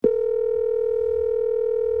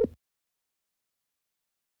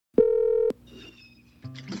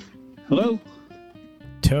Hello?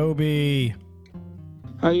 Toby.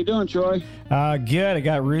 How you doing, Troy? Good. I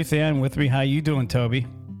got Ruth Ann with me. How you doing, Toby?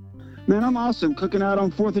 Man, I'm awesome. Cooking out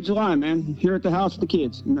on 4th of July, man. Here at the house with the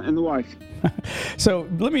kids and the wife. So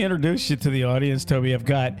let me introduce you to the audience, Toby. I've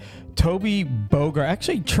got Toby Bogard,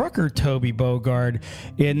 actually trucker Toby Bogard,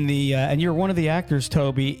 in the and you're one of the actors,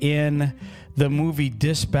 Toby, in the movie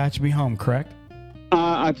Dispatch Me Home, correct?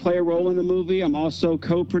 I play a role in the movie. I'm also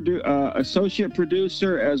associate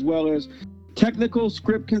producer as well as technical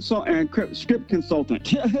script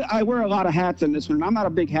consultant. I wear a lot of hats in this one. I'm not a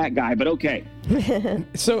big hat guy, but okay.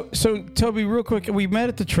 So Toby, real quick, we met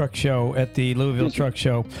at the truck show, at the Louisville Truck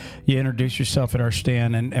Show. You introduced yourself at our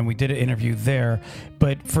stand, and we did an interview there.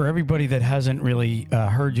 But for everybody that hasn't really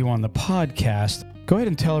heard you on the podcast, go ahead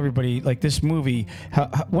and tell everybody, like, this movie.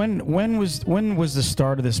 When was the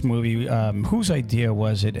start of this movie? Whose idea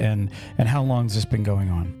was it, and how long has this been going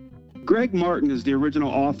on? Greg Martin is the original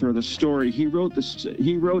author of the story. He wrote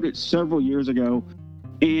it several years ago,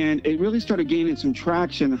 and it really started gaining some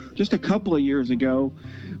traction just a couple of years ago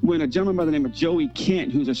when a gentleman by the name of Joey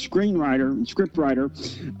Kent, who's a screenwriter and scriptwriter,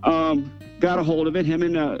 got a hold of it. Him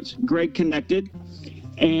and Greg connected,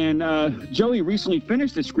 and Joey recently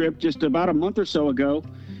finished the script just about a month or so ago,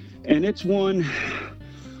 and it's won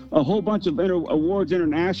a whole bunch of awards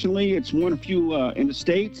internationally. It's won a few in the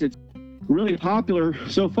States. It's really popular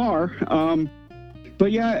so far.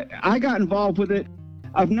 But yeah, I got involved with it.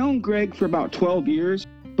 I've known Greg for about 12 years,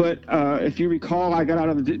 but if you recall, I got out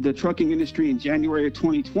of the trucking industry in January of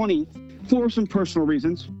 2020 for some personal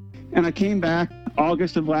reasons. And I came back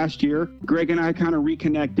August of last year. Greg and I kind of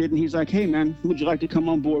reconnected, and he's like, hey man, would you like to come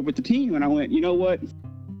on board with the team? And I went, you know what?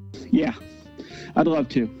 Yeah, I'd love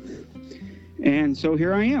to. And so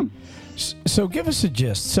here I am. So give us a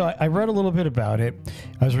gist. So I read a little bit about it.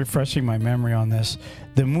 I was refreshing my memory on this.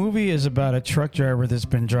 The movie is about a truck driver that's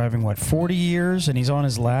been driving, 40 years, and he's on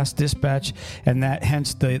his last dispatch, and that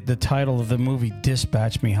hence the title of the movie,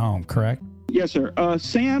 Dispatch Me Home, correct? Yes, sir.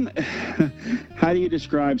 Sam, how do you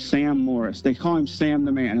describe Sam Morris? They call him Sam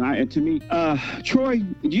the Man. And to me, Troy,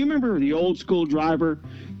 do you remember the old school driver,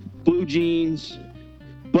 blue jeans,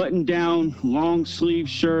 button down, long sleeve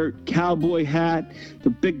shirt, cowboy hat, the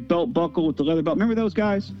big belt buckle with the leather belt? Remember those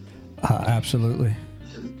guys? Absolutely.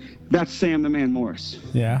 That's Sam the Man Morris.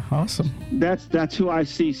 Yeah, awesome. That's who I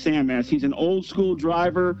see Sam as. He's an old school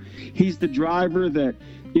driver. He's the driver that,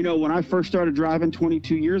 when I first started driving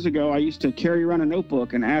 22 years ago, I used to carry around a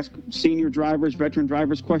notebook and ask senior drivers, veteran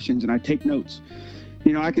drivers questions, and I take notes.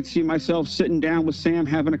 I could see myself sitting down with Sam,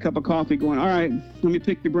 having a cup of coffee, going, all right, let me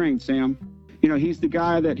pick your brain, Sam. He's the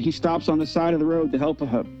guy that he stops on the side of the road to help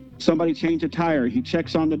somebody change a tire. He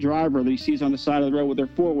checks on the driver that he sees on the side of the road with their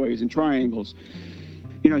four-ways and triangles.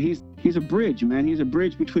 He's a bridge, man. He's a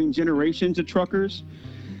bridge between generations of truckers,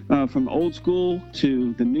 from old school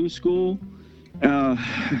to the new school.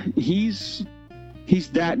 He's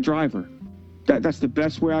that driver. That's the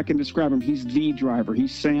best way I can describe him. He's the driver.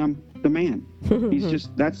 He's Sam the Man.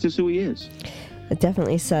 That's just who he is. It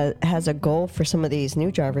definitely has a goal for some of these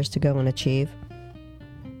new drivers to go and achieve.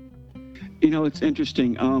 It's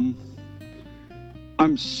interesting.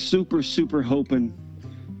 I'm super, super hoping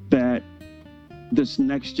that this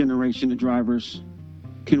next generation of drivers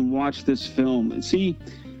can watch this film and see.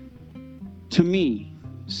 To me,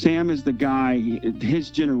 Sam is the guy, his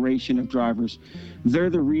generation of drivers, they're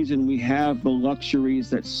the reason we have the luxuries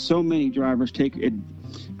that so many drivers take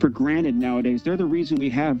for granted nowadays. They're the reason we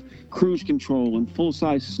have cruise control and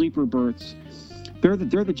full-size sleeper berths. They're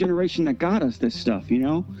the generation that got us this stuff,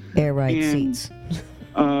 Air ride seats.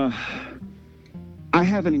 I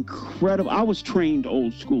have I was trained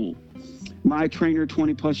old school. My trainer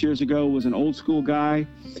 20 plus years ago was an old school guy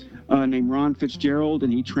named Ron Fitzgerald,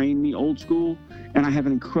 and he trained me old school. And I have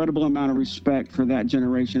an incredible amount of respect for that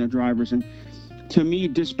generation of drivers. And to me,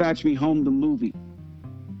 Dispatch Me Home, the movie,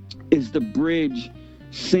 is the bridge.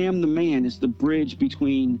 Sam the Man is the bridge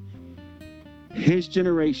between his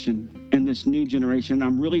generation and this new generation. And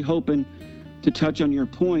I'm really hoping to touch on your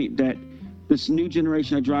point that this new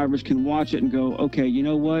generation of drivers can watch it and go, okay, you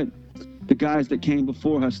know what? The guys that came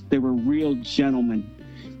before us, they were real gentlemen.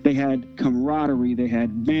 They had camaraderie, they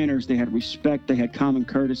had manners, they had respect, they had common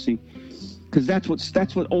courtesy. Because that's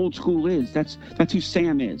what old school is. That's who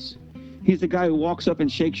Sam is. He's the guy who walks up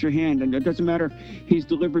and shakes your hand, and it doesn't matter he's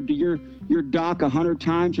delivered to your dock 100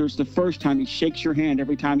 times or it's the first time, he shakes your hand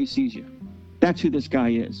every time he sees you. That's who this guy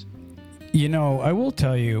is. I will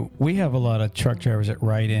tell you, we have a lot of truck drivers that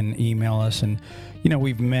write in, email us, and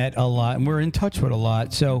we've met a lot and we're in touch with a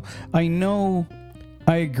lot. So I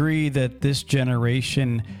agree that this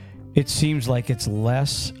generation it seems like it's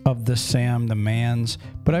less of the Sam the Mans.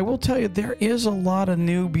 But I will tell you, there is a lot of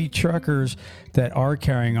newbie truckers that are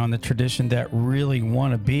carrying on the tradition that really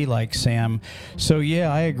want to be like Sam. So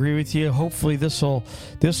yeah, I agree with you. Hopefully this will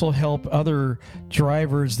help other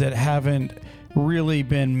drivers that haven't really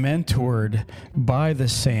been mentored by the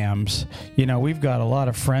Sams. You know, we've got a lot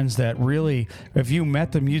of friends that really, if you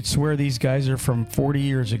met them, you'd swear these guys are from 40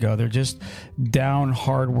 years ago. They're just down,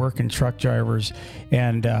 hard-working truck drivers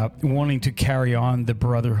and wanting to carry on the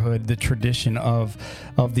brotherhood, the tradition of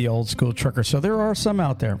the old school trucker. So there are some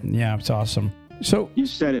out there. Yeah, it's awesome. So you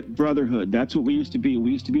said it, brotherhood. That's what we used to be. We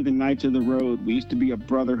used to be the Knights of the Road. We used to be a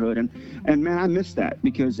brotherhood. And man, I miss that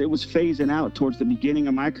because it was phasing out towards the beginning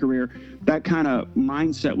of my career. That kind of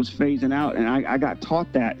mindset was phasing out, and I got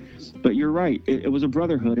taught that. But you're right. It was a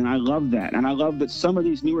brotherhood, and I love that. And I love that some of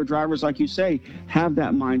these newer drivers, like you say, have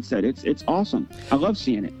that mindset. It's awesome. I love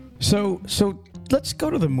seeing it. So let's go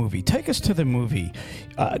to the movie. Take us to the movie,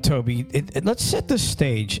 Toby. Let's set the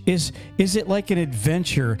stage. Is it like an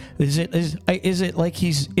adventure? Is it like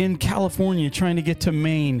he's in California trying to get to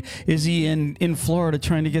Maine? Is he in Florida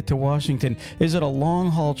trying to get to Washington? Is it a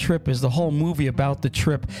long haul trip? Is the whole movie about the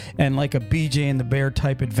trip and like a BJ and the Bear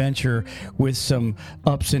type adventure with some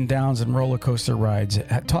ups and downs and roller coaster rides?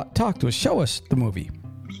 Talk to us. Show us the movie.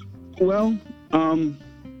 Well,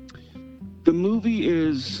 the movie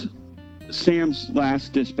is Sam's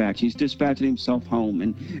last dispatch. He's dispatching himself home,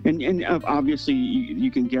 and obviously you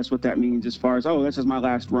can guess what that means as far as, oh, this is my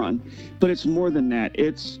last run. But it's more than that.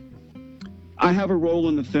 I have a role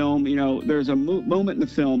in the film. You know, there's a moment in the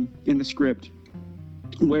film, in the script,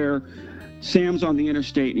 where Sam's on the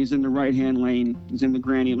interstate and he's in the right-hand lane. He's in the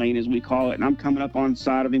granny lane, as we call it, and I'm coming up on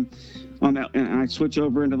side of him on that, and I switch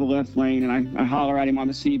over into the left lane, and I holler at him on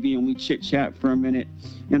the CB, and we chit-chat for a minute,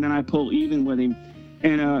 and then I pull even with him.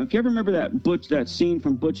 And if you ever remember that scene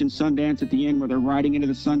from Butch and Sundance at the end where they're riding into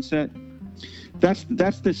the sunset, that's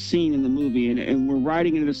the scene in the movie, and we're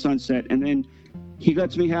riding into the sunset, and then he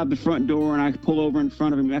lets me have the front door, and I pull over in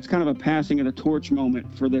front of him. That's kind of a passing of the torch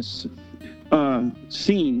moment for this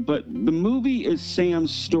scene. But the movie is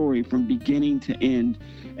Sam's story from beginning to end,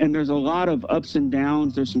 and there's a lot of ups and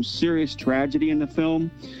downs. There's some serious tragedy in the film.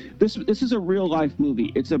 This is a real life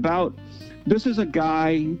movie. This is a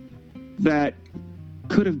guy that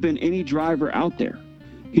could have been any driver out there.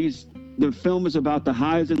 The film is about the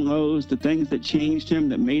highs and lows, the things that changed him,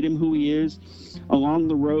 that made him who he is. Along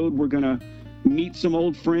the road, we're going to meet some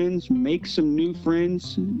old friends, make some new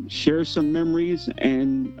friends, share some memories,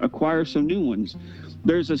 and acquire some new ones.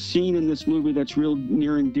 There's a scene in this movie that's real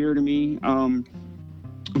near and dear to me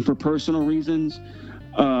for personal reasons,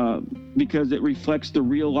 because it reflects the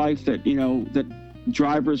real life that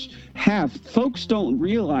drivers have. Folks don't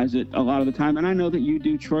realize it a lot of the time, and I know that you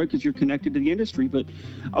do, Troy, because you're connected to the industry, but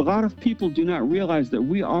a lot of people do not realize that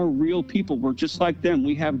we are real people. We're just like them.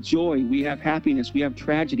 We have joy, we have happiness, we have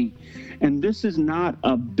tragedy, and this is not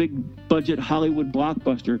a big budget Hollywood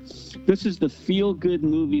blockbuster. This is the feel-good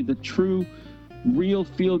movie, the true real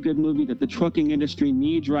feel-good movie that the trucking industry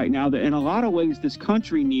needs right now, that in a lot of ways this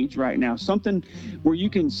country needs right now. Something where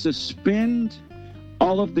you can suspend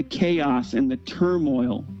all of the chaos and the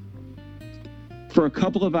turmoil for a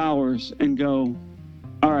couple of hours and go,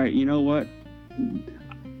 all right, you know what?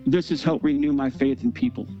 This has helped renew my faith in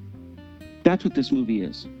people. That's what this movie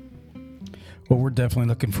is. Well, we're definitely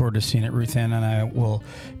looking forward to seeing it. Ruth Ann and I will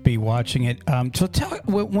be watching it. So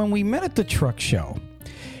when we met at the truck show,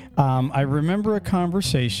 I remember a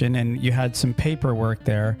conversation, and you had some paperwork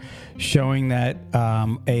there showing that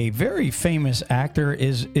a very famous actor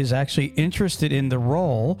is actually interested in the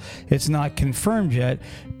role. It's not confirmed yet,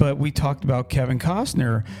 but we talked about Kevin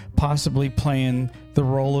Costner possibly playing the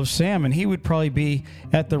role of Sam, and he would probably be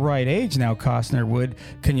at the right age now, Costner would.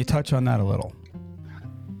 Can you touch on that a little?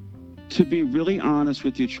 To be really honest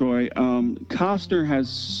with you, Troy, Costner has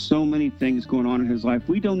so many things going on in his life.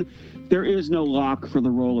 There is no lock for the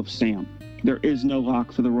role of Sam. There is no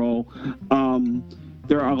lock for the role.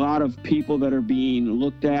 There are a lot of people that are being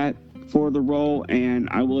looked at for the role, and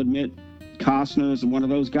I will admit Costner is one of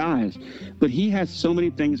those guys. But he has so many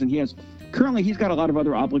things, and currently he's got a lot of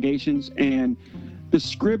other obligations, and the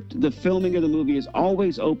script, the filming of the movie is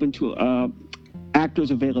always open to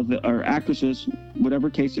actors available, or actresses, whatever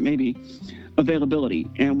case it may be, availability.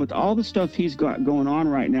 And with all the stuff he's got going on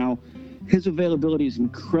right now, his availability is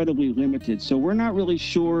incredibly limited. So we're not really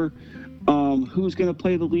sure who's going to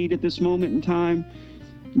play the lead at this moment in time.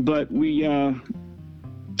 But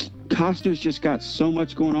Costner's just got so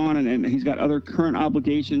much going on, and he's got other current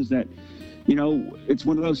obligations that, it's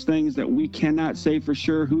one of those things that we cannot say for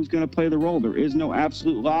sure who's going to play the role. There is no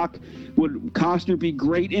absolute lock. Would Costner be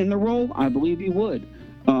great in the role? I believe he would.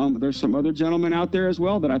 There's some other gentlemen out there as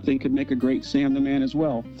well that I think could make a great Sam the Man as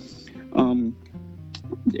well.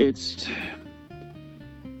 It's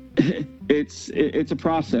a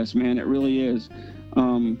process, man. It really is.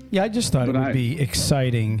 I just thought it would be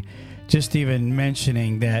exciting, just even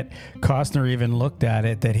mentioning that Costner even looked at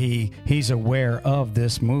it, that he's aware of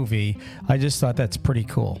this movie. I just thought that's pretty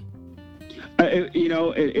cool. It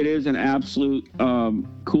is an absolute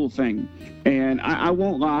cool thing. And I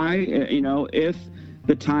won't lie, if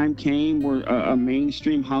the time came where a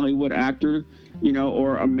mainstream Hollywood actor,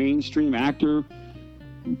 or a mainstream actor,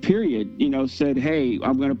 period, said, hey,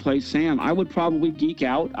 I'm going to play Sam, I would probably geek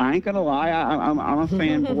out. I ain't going to lie. I'm a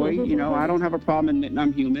fanboy. I don't have a problem admitting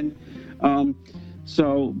I'm human.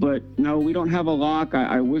 But no, we don't have a lock.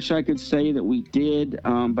 I wish I could say that we did,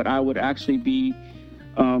 but I would actually be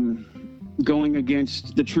going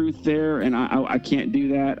against the truth there, and I can't do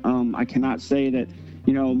that. I cannot say that,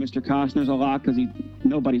 Mr. Costner's a lock, because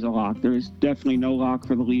nobody's a lock. There is definitely no lock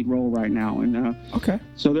for the lead role right now, and okay.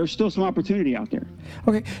 So there's still some opportunity out there.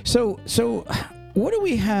 Okay, so what do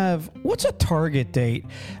we have? What's a target date?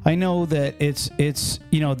 I know that it's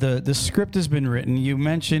the script has been written. You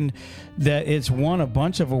mentioned that it's won a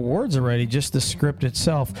bunch of awards already, just the script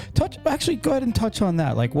itself. Go ahead and touch on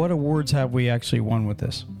that. Like, what awards have we actually won with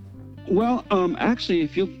this? Well, actually,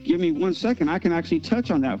 if you'll give me 1 second, I can actually touch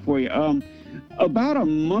on that for you. About a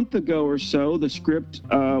month ago or so, the script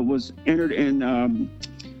was entered in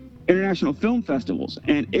international film festivals,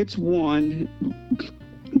 and it's won.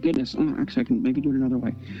 Goodness, actually, I can maybe do it another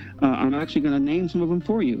way. I'm actually going to name some of them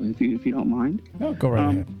for you, if you don't mind. No, go right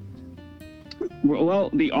ahead. Well,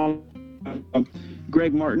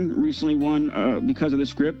 Greg Martin recently won because of the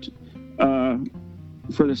script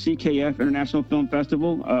for the CKF International Film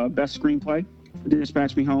Festival, Best Screenplay,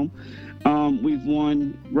 Dispatch Me Home. We've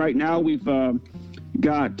won, right now we've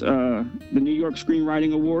got the New York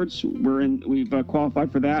Screenwriting Awards. We've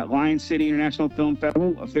qualified for that. Lion City International Film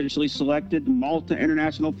Festival, officially selected. Malta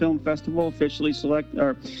International Film Festival, officially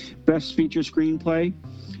Best Feature Screenplay.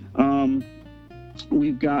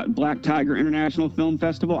 We've got Black Tiger International Film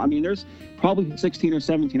Festival. I mean, there's probably 16 or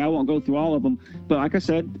 17. I won't go through all of them. But like I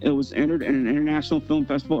said, it was entered in an international film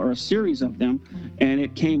festival, or a series of them, and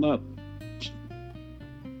it came up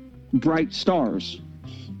bright stars.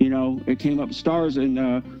 It came up stars in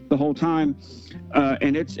the whole time,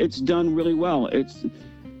 and it's done really well. It's,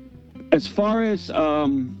 as far as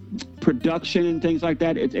production and things like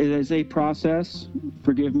that, it is a process.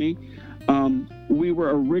 Forgive me. We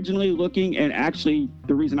were originally looking, and actually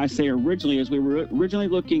the reason I say originally is we were originally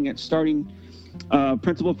looking at starting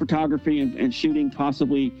principal photography and shooting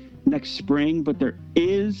possibly next spring, but there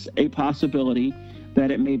is a possibility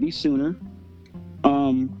that it may be sooner.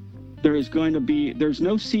 There's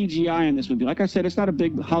no CGI in this movie. Like I said, it's not a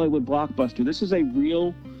big Hollywood blockbuster. This is a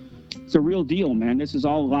real deal, man. This is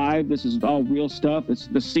all live. This is all real stuff.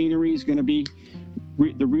 The scenery is going to be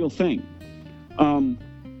the real thing.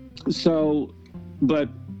 But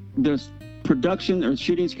the production or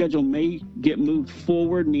shooting schedule may get moved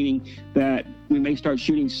forward, meaning that we may start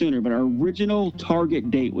shooting sooner. But our original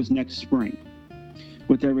target date was next spring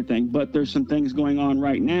with everything. But there's some things going on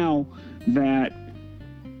right now that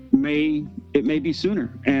may be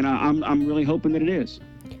sooner, and I'm really hoping that it is.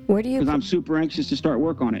 Where do you? Because I'm super anxious to start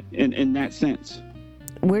work on it. In that sense.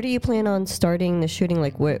 Where do you plan on starting the shooting?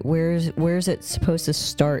 Like, where's it supposed to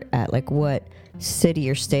start at? Like, what city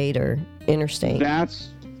or state or interstate? That's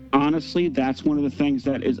one of the things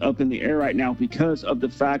that is up in the air right now, because of the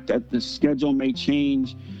fact that the schedule may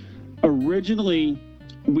change. Originally,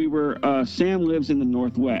 Sam lives in the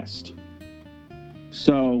Northwest,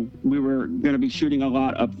 so we were going to be shooting a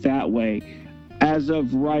lot up that way. As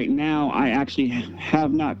of right now, I actually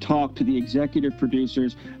have not talked to the executive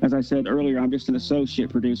producers. As I said earlier, I'm just an associate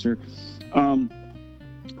producer.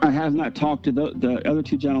 I have not talked to the other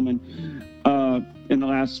two gentlemen in the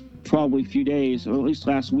last probably few days, or at least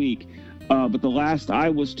last week. But the last I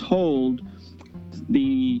was told,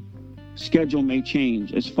 the schedule may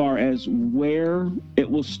change. As far as where it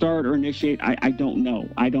will start or initiate, I don't know.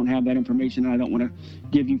 I don't have that information, and I don't want to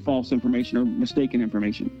give you false information or mistaken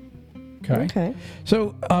information. Okay.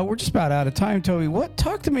 So we're just about out of time, Toby.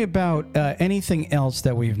 Talk to me about anything else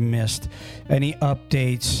that we've missed, any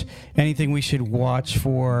updates, anything we should watch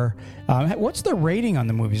for. What's the rating on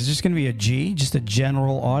the movie? Is this going to be a G, just a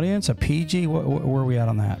general audience, a PG? Where are we at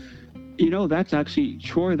on that? That's actually,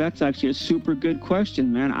 Troy, that's actually a super good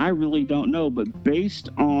question, man. I really don't know, but based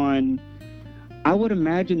on I would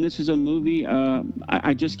imagine this is a movie.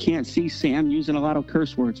 I just can't see Sam using a lot of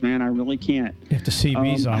curse words, man. I really can't. If the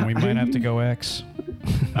CB's on, we might have to go X.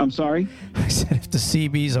 I'm sorry? I said if the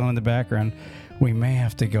CB's on in the background, we may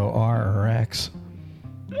have to go R or X.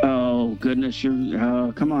 Oh goodness,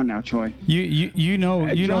 you're come on now, Troy. You know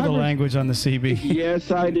the language on the CB. Yes,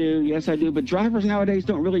 I do. But drivers nowadays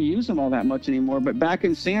don't really use them all that much anymore. But back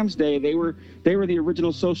in Sam's day, they were the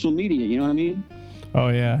original social media. You know what I mean? Oh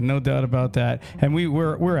yeah, no doubt about that. And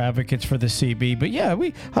we're advocates for the CB. But yeah,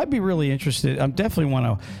 I'd be really interested. I definitely want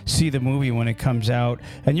to see the movie when it comes out.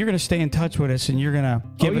 And you're going to stay in touch with us, and you're going to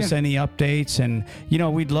give us any updates. And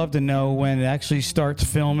we'd love to know when it actually starts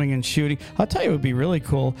filming and shooting. I'll tell you, it would be really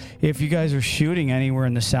cool if you guys are shooting anywhere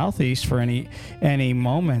in the Southeast for any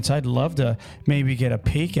moments. I'd love to maybe get a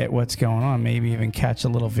peek at what's going on. Maybe even catch a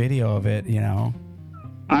little video of it.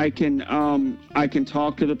 I can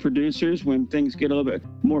talk to the producers when things get a little bit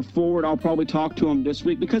more forward. I'll probably talk to them this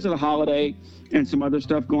week because of the holiday and some other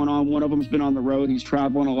stuff going on. One of them's been on the road. He's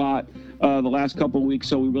traveling a lot the last couple of weeks,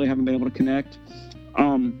 so we really haven't been able to connect.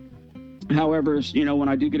 However, when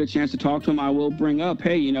I do get a chance to talk to him, I will bring up,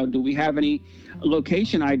 hey, do we have any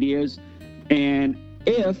location ideas? And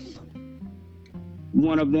if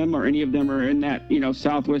one of them or any of them are in that,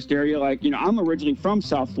 Southwest area, like, I'm originally from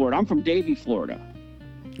South Florida. I'm from Davie, Florida.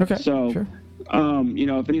 Okay. So, sure.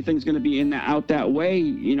 If anything's going to be out that way,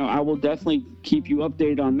 I will definitely keep you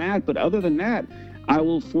updated on that. But other than that, I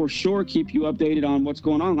will for sure keep you updated on what's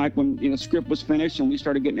going on. Like when, script was finished and we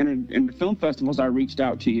started getting into film festivals, I reached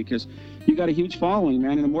out to you because you got a huge following,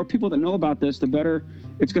 man. And the more people that know about this, the better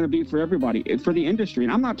it's going to be for everybody, for the industry.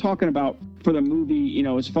 And I'm not talking about for the movie,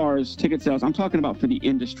 as far as ticket sales. I'm talking about for the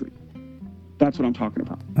industry. That's what I'm talking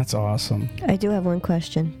about. That's awesome. I do have one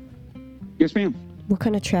question. Yes, ma'am. What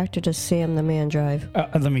kind of tractor does Sam the man drive?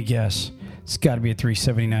 Let me guess. It's got to be a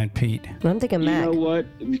 379 Pete. I'm thinking Mac. You know what?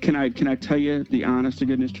 Can I tell you the honest to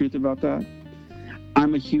goodness truth about that?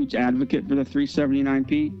 I'm a huge advocate for the 379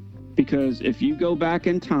 Pete because if you go back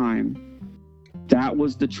in time, that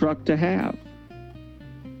was the truck to have.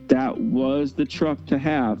 That was the truck to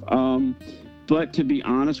have. But to be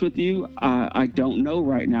honest with you, I don't know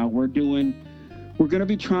right now. We're going to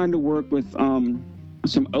be trying to work with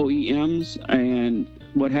some OEMs and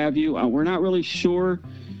what have you. We're not really sure.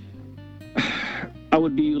 I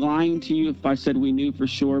would be lying to you if I said we knew for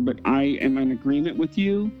sure, but I am in agreement with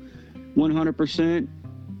you 100%.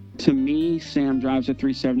 To me, Sam drives a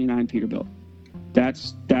 379 Peterbilt.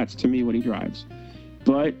 That's to me what he drives.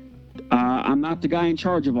 But I'm not the guy in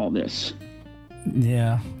charge of all this.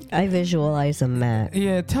 Yeah. I visualize a Mac.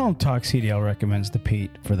 Yeah, tell him TalkCDL recommends the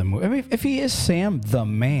Pete for the movie. I mean, if he is Sam the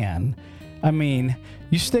man,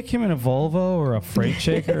 you stick him in a Volvo or a freight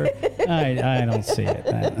shaker, I don't see it.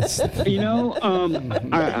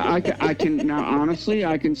 I can now, honestly,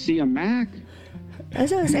 I can see a Mac. I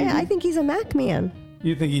was going to say, I think he's a Mac man.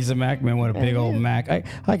 You think he's a Mac man with a big old Mac? I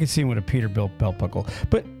can see him with a Peterbilt belt buckle.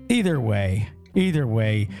 But either way,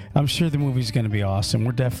 I'm sure the movie's going to be awesome.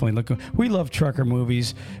 We're definitely we love trucker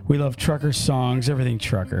movies. We love trucker songs, everything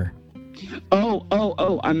trucker.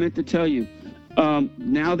 Oh, I meant to tell you.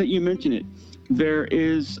 Now that you mention it, there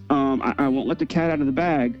is, I won't let the cat out of the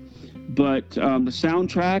bag, but the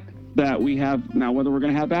soundtrack that we have now, whether we're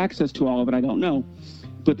going to have access to all of it, I don't know.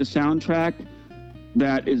 But the soundtrack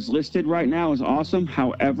that is listed right now is awesome.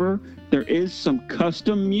 However, there is some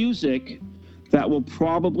custom music that will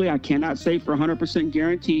probably, I cannot say for 100%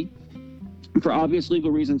 guarantee, for obvious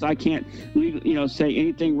legal reasons. I can't, say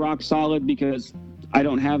anything rock solid because I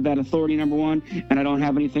don't have that authority, number one, and I don't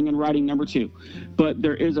have anything in writing, number two. But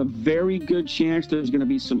there is a very good chance there's going to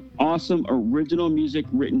be some awesome original music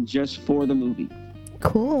written just for the movie.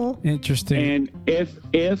 Cool. Interesting. And if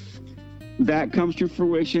that comes to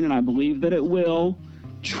fruition, and I believe that it will,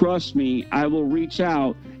 trust me, I will reach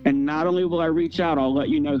out. And not only will I reach out, I'll let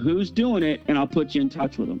you know who's doing it, and I'll put you in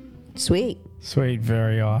touch with them. Sweet.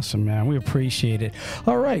 Very awesome, man. We appreciate it.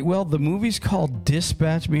 All right, well, the movie's called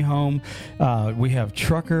Dispatch Me Home. We have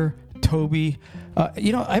Trucker, Toby.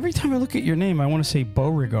 Every time I look at your name, I want to say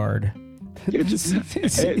Beauregard. There's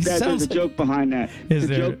a joke behind that. The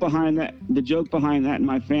joke behind that in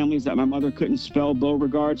my family is that my mother couldn't spell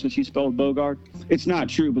Beauregard, so she spelled Bogart. It's not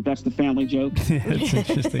true, but that's the family joke. That's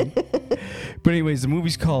interesting. But anyways, the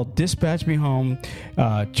movie's called Dispatch Me Home.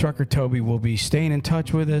 Trucker Toby will be staying in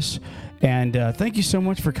touch with us. And thank you so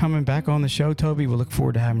much for coming back on the show, Toby. We'll look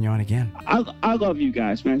forward to having you on again. I love you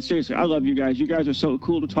guys, man. Seriously, I love you guys. You guys are so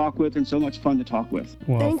cool to talk with and so much fun to talk with.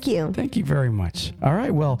 Well, thank you. Thank you very much. All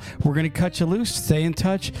right, well, we're going to cut you loose. Stay in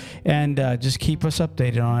touch and just keep us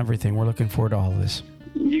updated on everything. We're looking forward to all of this.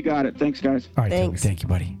 You got it. Thanks, guys. All right, Thanks. Toby. Thank you,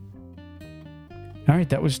 buddy. All right,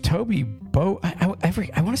 that was Toby Bo. I want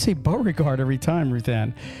to say Beauregard every time, Ruth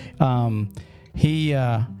Ann. He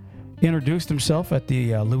introduced himself at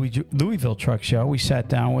the Louisville Truck Show. We sat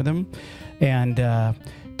down with him and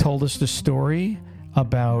told us the story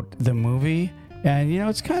about the movie. And,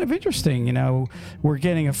 it's kind of interesting. We're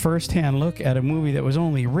getting a firsthand look at a movie that was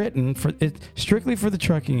only written strictly for the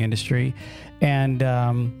trucking industry. And,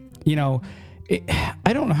 I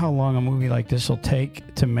don't know how long a movie like this will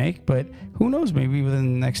take to make, but who knows? Maybe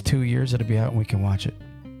within the next 2 years it'll be out and we can watch it.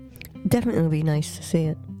 Definitely be nice to see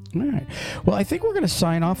it. All right. Well, I think we're going to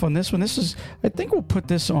sign off on this one. I think we'll put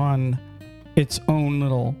this on its own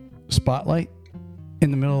little spotlight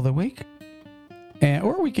in the middle of the week.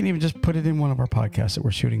 Or we can even just put it in one of our podcasts that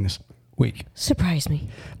we're shooting this week. Surprise me.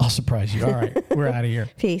 I'll surprise you. All right. We're out of here.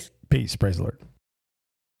 Peace. Peace. Praise the Lord.